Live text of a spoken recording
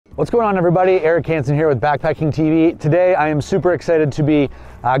What's going on, everybody? Eric Hansen here with Backpacking TV. Today I am super excited to be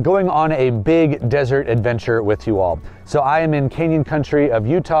going on a big desert adventure with you all. So I am in canyon country of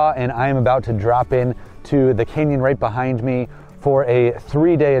Utah, and I am about to drop in to the canyon right behind me for a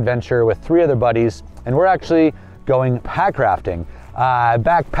 3-day adventure with 3 other buddies, and we're actually going packrafting,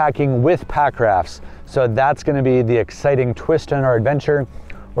 backpacking with pack rafts. So that's going to be the exciting twist in our adventure.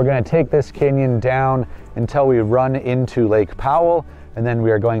 We're going to take this canyon down until we run into Lake Powell, and then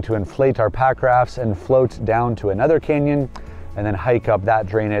we are going to inflate our pack rafts and float down to another canyon and then hike up that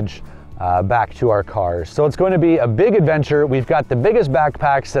drainage back to our cars. So it's going to be a big adventure. We've got the biggest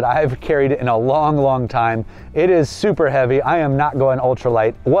backpacks that I've carried in a long time. It is super heavy. I am not going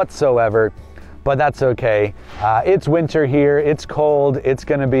ultralight whatsoever, but that's okay. It's winter here, it's cold, it's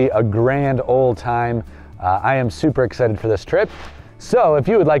gonna be a grand old time. I am super excited for this trip. So if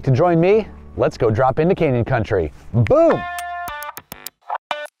you would like to join me, let's go drop into canyon country. Boom!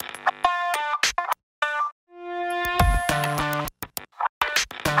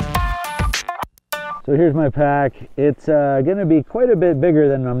 So here's my pack. It's gonna be quite a bit bigger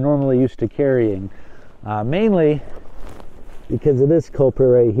than I'm normally used to carrying. Mainly because of this culprit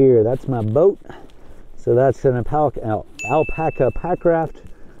right here. That's my boat. So that's an alpaca pack raft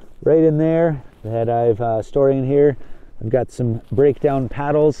right in there that I've storing in here. I've got some breakdown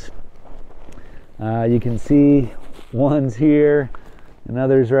paddles. You can see one's here,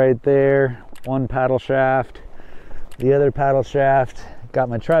 another's right there. One paddle shaft, the other paddle shaft. Got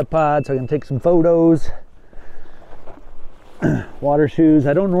my tripod so I can take some photos. Water shoes.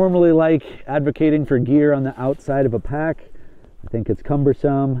 I don't normally like advocating for gear on the outside of a pack. I think it's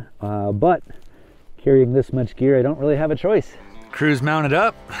cumbersome, but carrying this much gear, I don't really have a choice. Crew's mounted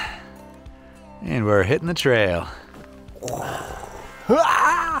up, and we're hitting the trail.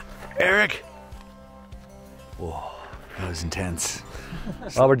 Eric! Whoa, that was intense.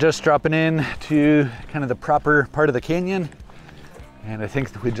 Well, we're just dropping in to kind of the proper part of the canyon, and I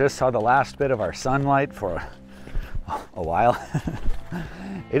think that we just saw the last bit of our sunlight for a while.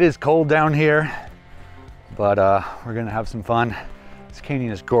 It is cold down here, but we're gonna have some fun. This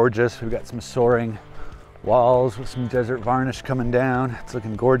canyon is gorgeous. We've got some soaring walls with some desert varnish coming down. It's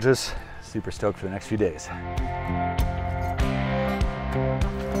looking gorgeous. Super stoked for the next few days.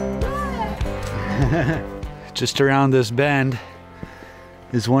 Just around this bend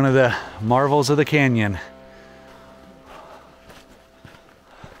is one of the marvels of the canyon.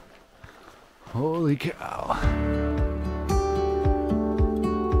 Holy cow.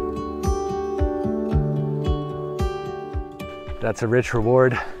 That's a rich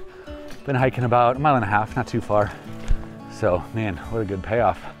reward. Been hiking about 1.5 miles, not too far. So, man, what a good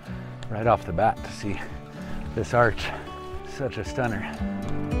payoff right off the bat to see this arch. Such a stunner.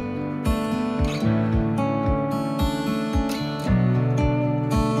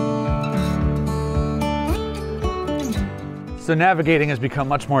 So navigating has become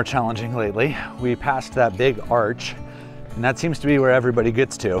much more challenging lately. We passed that big arch, and that seems to be where everybody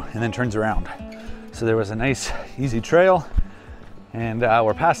gets to and then turns around. So there was a nice, easy trail, and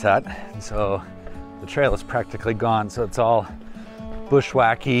we're past that, and so the trail is practically gone. So it's all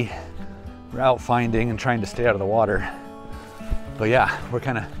bushwhacky, route finding and trying to stay out of the water. But yeah, we're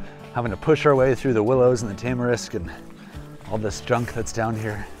kind of having to push our way through the willows and the tamarisk and all this junk that's down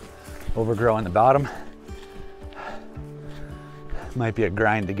here, overgrowing the bottom. Might be a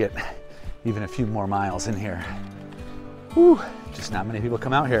grind to get even a few more miles in here. Whew, just not many people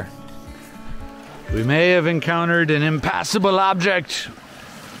come out here. We may have encountered an impassable object.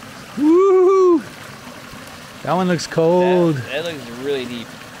 Woo! That one looks cold. That looks really deep.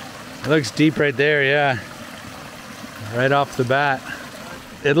 It looks deep right there, yeah. Right off the bat.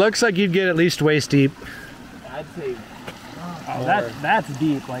 It looks like you'd get at least waist deep. I'd say that's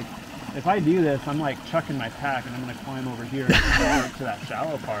deep. Like, if I do this, I'm like chucking my pack and I'm gonna climb over here and go to that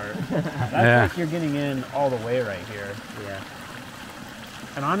shallow part. That's like you're getting in all the way right here. yeah.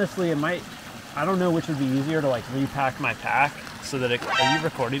 And honestly, it might, I don't know which would be easier to like repack my pack so that it, are you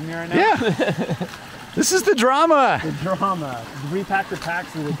recording me right now? Yeah. This is the drama. The drama. Repack the pack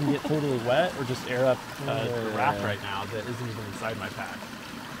so that it can get totally wet, or just air up the raft right now that isn't even inside my pack.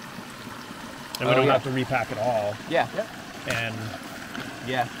 And we don't have to repack at all. Yeah. Yep. And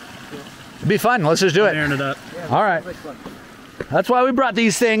Yeah. It'd be fun. Let's just do it. airing it up. All right. That's why we brought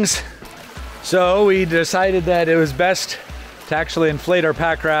these things. So we decided that it was best to actually inflate our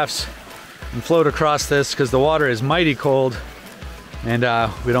pack rafts and float across this because the water is mighty cold, and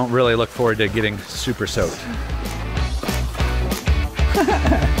we don't really look forward to getting super soaked.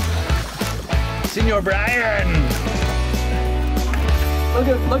 Senor Brian!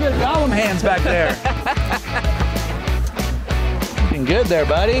 Look at Gollum hands back there. Looking good there,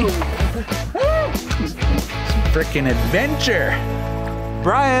 buddy. Frickin' adventure.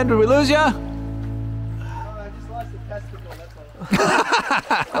 Brian, did we lose ya?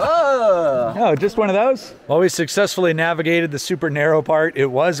 Oh, just one of those? Well, we successfully navigated the super narrow part.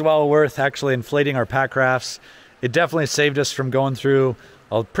 It was well worth actually inflating our pack rafts. It definitely saved us from going through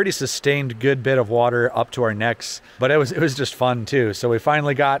a pretty sustained good bit of water up to our necks, but it was just fun too. So we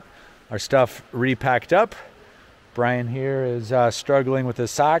finally got our stuff repacked up. Brian here is struggling with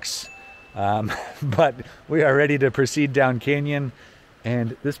his socks, but we are ready to proceed down canyon.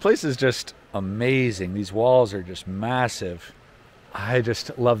 And this place is just amazing. These walls are just massive. I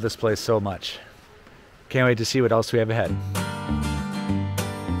just love this place so much. Can't wait to see what else we have ahead.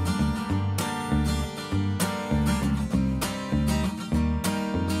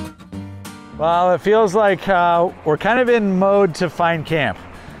 Well, it feels like we're kind of in mode to find camp.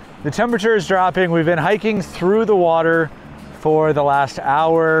 The temperature is dropping. We've been hiking through the water for the last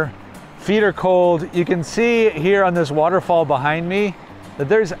hour. Feet are cold. You can see here on this waterfall behind me that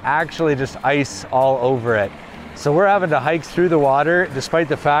there's actually just ice all over it. So we're having to hike through the water despite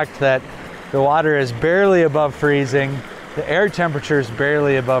the fact that the water is barely above freezing. The air temperature is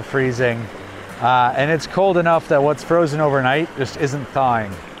barely above freezing. And it's cold enough that what's frozen overnight just isn't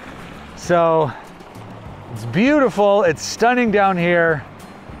thawing. So it's beautiful, it's stunning down here,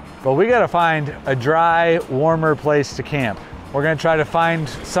 but we gotta find a dry, warmer place to camp. We're gonna try to find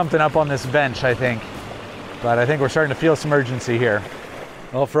something up on this bench, I think. But I think we're starting to feel some urgency here.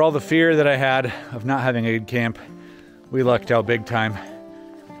 Well, for all the fear that I had of not having a good camp, we lucked out big time.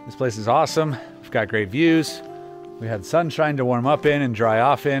 This place is awesome. We've got great views. We had sunshine to warm up in and dry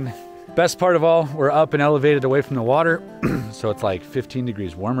off in. Best part of all, we're up and elevated away from the water, so it's like 15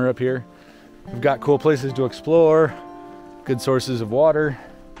 degrees warmer up here. We've got cool places to explore, good sources of water,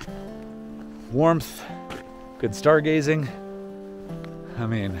 warmth, good stargazing. I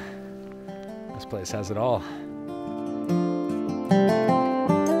mean, this place has it all.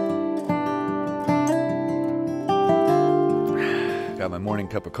 Got my morning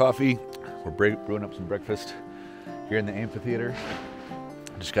cup of coffee. We're brewing up some breakfast here in the amphitheater.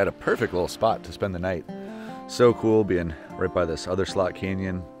 Just got a perfect little spot to spend the night. So cool being right by this other slot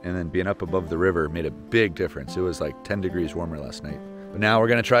canyon, and then being up above the river made a big difference. It was like 10 degrees warmer last night. But now we're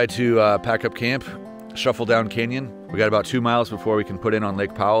gonna try to pack up camp, shuffle down canyon. We got about 2 miles before we can put in on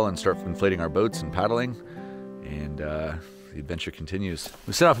Lake Powell and start inflating our boats and paddling. And the adventure continues.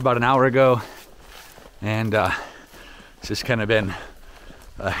 We set off about an hour ago, and it's just kind of been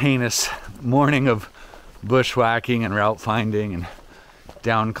a heinous morning of bushwhacking and route finding and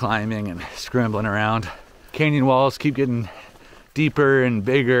down climbing and scrambling around. Canyon walls keep getting deeper and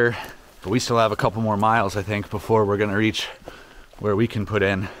bigger, but we still have a couple more miles, I think, before we're gonna reach where we can put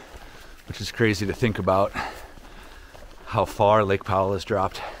in, which is crazy to think about how far Lake Powell has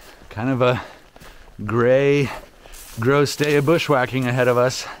dropped. Kind of a gray, gross day of bushwhacking ahead of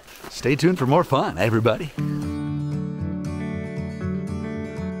us. Stay tuned for more fun, everybody.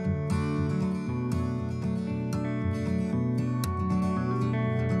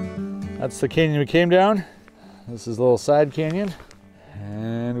 That's the canyon we came down. This is a little side canyon,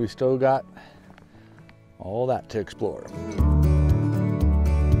 and we still got all that to explore.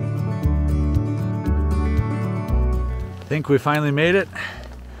 I think we finally made it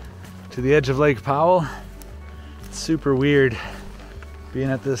to the edge of Lake Powell. It's super weird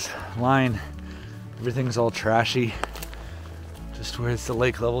being at this line. Everything's all trashy. Just where the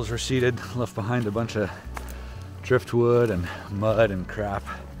lake levels receded, left behind a bunch of driftwood and mud and crap.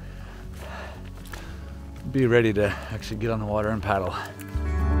 Be ready to actually get on the water and paddle.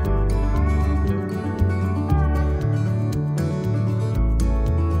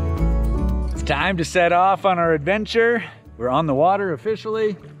 It's time to set off on our adventure. We're on the water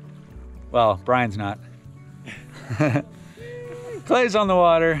officially. Well, Brian's not. Clay's on the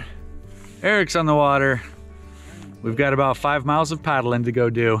water. Eric's on the water. We've got about 5 miles of paddling to go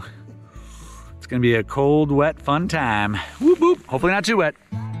do. It's gonna be a cold, wet, fun time. Whoop whoop. Hopefully not too wet.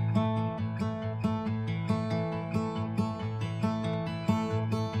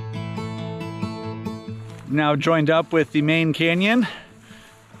 Now joined up with the main canyon,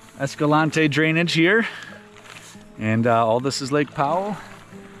 Escalante drainage here, and all this is Lake Powell.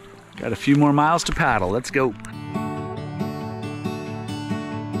 Got a few more miles to paddle. Let's go.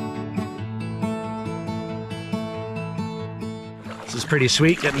 This is pretty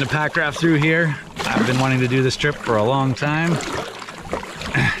sweet getting the pack raft through here. I've been wanting to do this trip for a long time.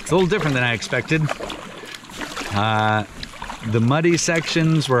 It's a little different than I expected. The muddy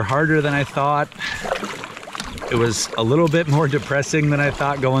sections were harder than I thought. It was a little bit more depressing than I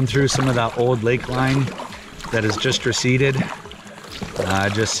thought going through some of that old lake line that has just receded.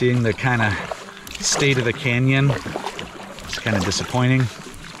 Just seeing the kind of state of the canyon, it's kind of disappointing.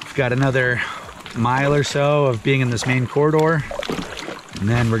 We've got another mile or so of being in this main corridor, and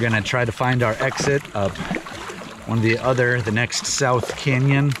then we're gonna try to find our exit up the next south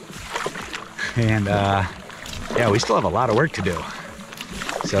canyon. And yeah, we still have a lot of work to do.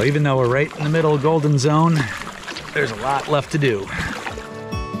 So even though we're right in the middle of Golden Zone, there's a lot left to do.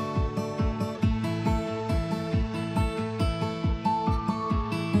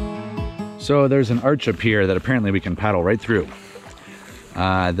 So there's an arch up here that apparently we can paddle right through.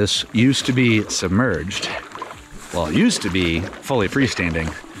 This used to be submerged. Well, it used to be fully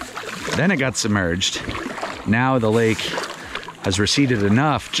freestanding. Then it got submerged. Now the lake has receded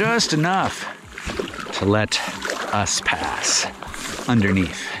enough, just enough, to let us pass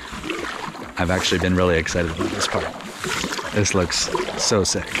underneath. I've actually been really excited about this part. This looks so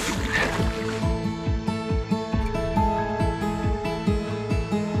sick.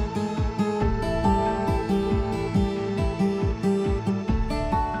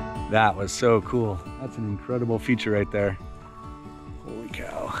 That was so cool. That's an incredible feature right there. Holy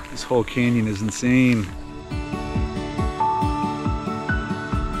cow, this whole canyon is insane.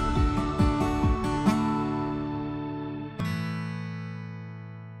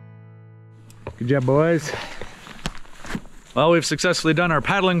 Good job, boys. Well, we've successfully done our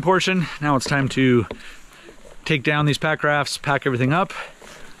paddling portion. Now it's time to take down these pack rafts, pack everything up,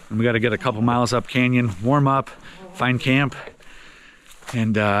 and we got to get a couple miles up canyon, warm up, find camp,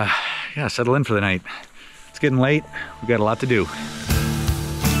 and yeah, settle in for the night. It's getting late. We've got a lot to do.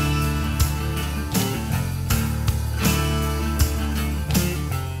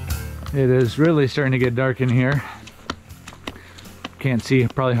 It is really starting to get dark in here. Can't see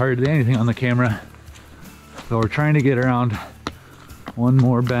probably hardly anything on the camera. So we're trying to get around one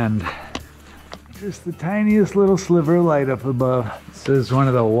more bend. Just the tiniest little sliver of light up above. This is one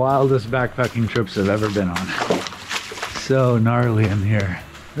of the wildest backpacking trips I've ever been on. So gnarly in here.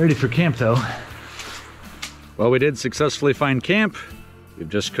 Ready for camp though. Well, we did successfully find camp. We've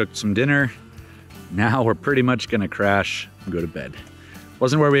just cooked some dinner. Now we're pretty much gonna crash and go to bed.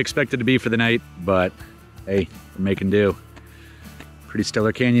 Wasn't where we expected to be for the night, but hey, we're making do. Pretty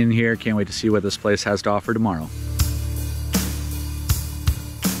stellar canyon here. Can't wait to see what this place has to offer tomorrow.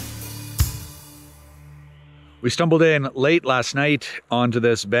 We stumbled in late last night onto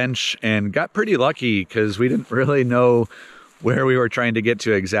this bench and got pretty lucky because we didn't really know where we were trying to get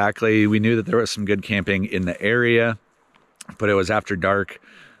to exactly. We knew that there was some good camping in the area, but it was after dark.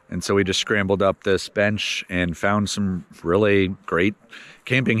 And so we just scrambled up this bench and found some really great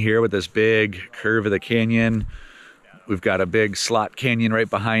camping here with this big curve of the canyon. We've got a big slot canyon right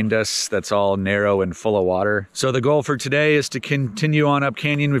behind us that's all narrow and full of water. So the goal for today is to continue on up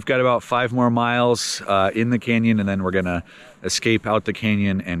canyon. We've got about 5 more miles in the canyon, and then we're gonna escape out the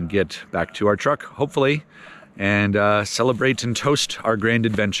canyon and get back to our truck, hopefully, and celebrate and toast our grand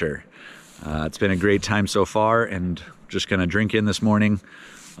adventure. It's been a great time so far, and just gonna drink in this morning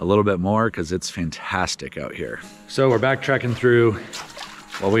a little bit more because it's fantastic out here. So we're backtracking through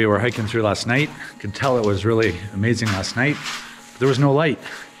what we were hiking through last night. Could tell it was really amazing last night. There was no light.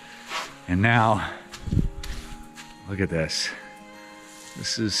 And now, look at this.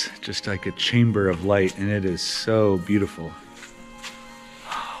 This is just like a chamber of light, and it is so beautiful.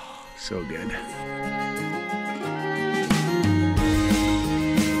 Oh, so good.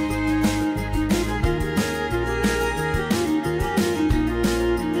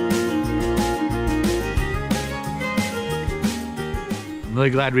 I'm really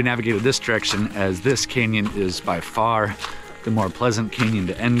glad we navigated this direction, as this canyon is by far the more pleasant canyon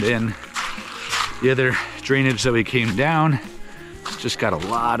to end in. The other drainage that we came down just got a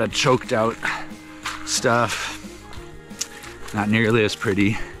lot of choked out stuff. Not nearly as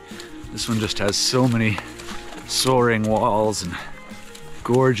pretty. This one just has so many soaring walls and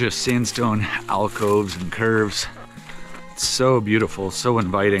gorgeous sandstone alcoves and curves. It's so beautiful, so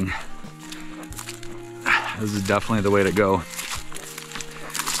inviting. This is definitely the way to go.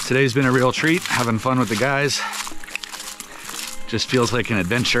 Today's been a real treat, having fun with the guys. Just feels like an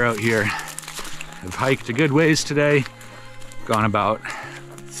adventure out here. I've hiked a good ways today, gone about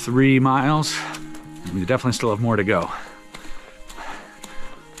 3 miles. We definitely still have more to go.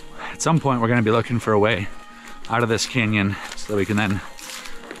 At some point, we're gonna be looking for a way out of this canyon so that we can then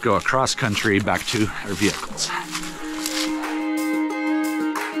go across country back to our vehicles.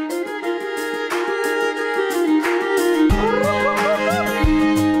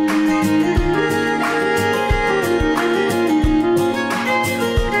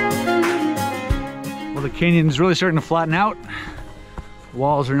 The canyon is really starting to flatten out. The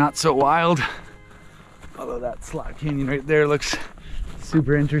walls are not so wild. Although that slot canyon right there looks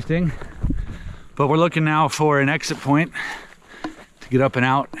super interesting. But we're looking now for an exit point to get up and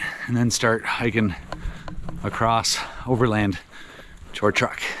out and then start hiking across overland to our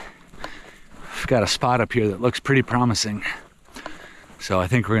truck. We've got a spot up here that looks pretty promising. So I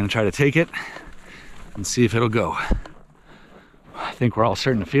think we're gonna try to take it and see if it'll go. I think we're all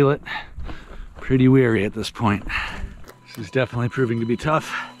starting to feel it. Pretty weary at this point. This is definitely proving to be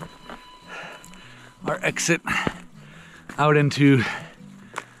tough. Our exit out into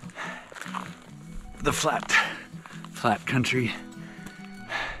the flat country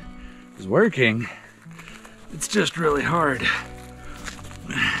is working. It's just really hard.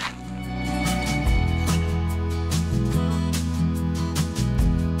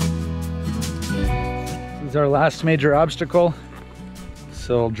 This is our last major obstacle.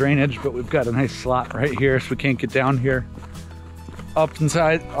 So drainage, but we've got a nice slot right here so we can't get down here. Up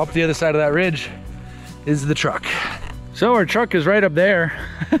the other side of that ridge is the truck. So our truck is right up there.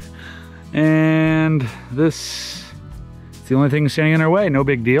 And this is the only thing standing in our way, no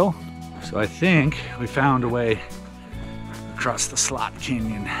big deal. So I think we found a way across the slot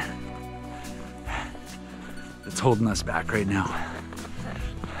canyon that's holding us back right now.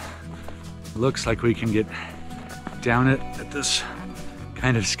 Looks like we can get down it at this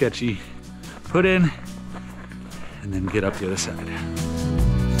kind of sketchy put in and then get up the other side.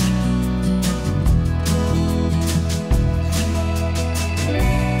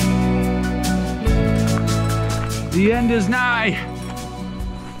 The end is nigh.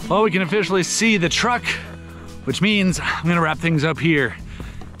 Well, we can officially see the truck, which means I'm gonna wrap things up here.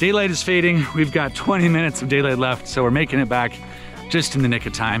 Daylight is fading. We've got 20 minutes of daylight left, so we're making it back just in the nick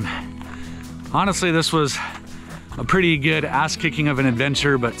of time. Honestly, this was a pretty good ass-kicking of an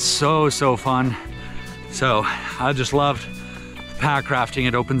adventure, but so fun. So I just loved Packrafting.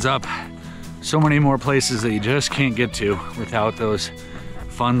 It opens up so many more places that you just can't get to without those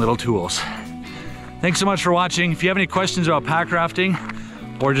fun little tools. Thanks so much for watching. If you have any questions about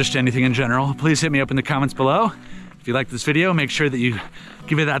Packrafting or just anything in general, please hit me up in the comments below. If you like this video, make sure that you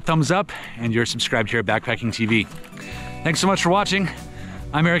give it that thumbs up and you're subscribed here at Backpacking TV. Thanks so much for watching.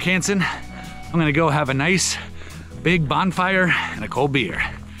 I'm Eric Hansen. I'm gonna go have a nice big bonfire and a cold beer.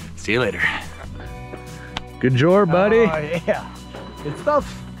 See you later. Good job, buddy. Oh, yeah. Good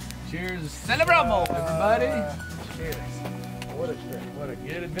stuff. Cheers. Celebramos, everybody. Cheers. What a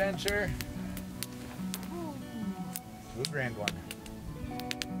good adventure. A grand one.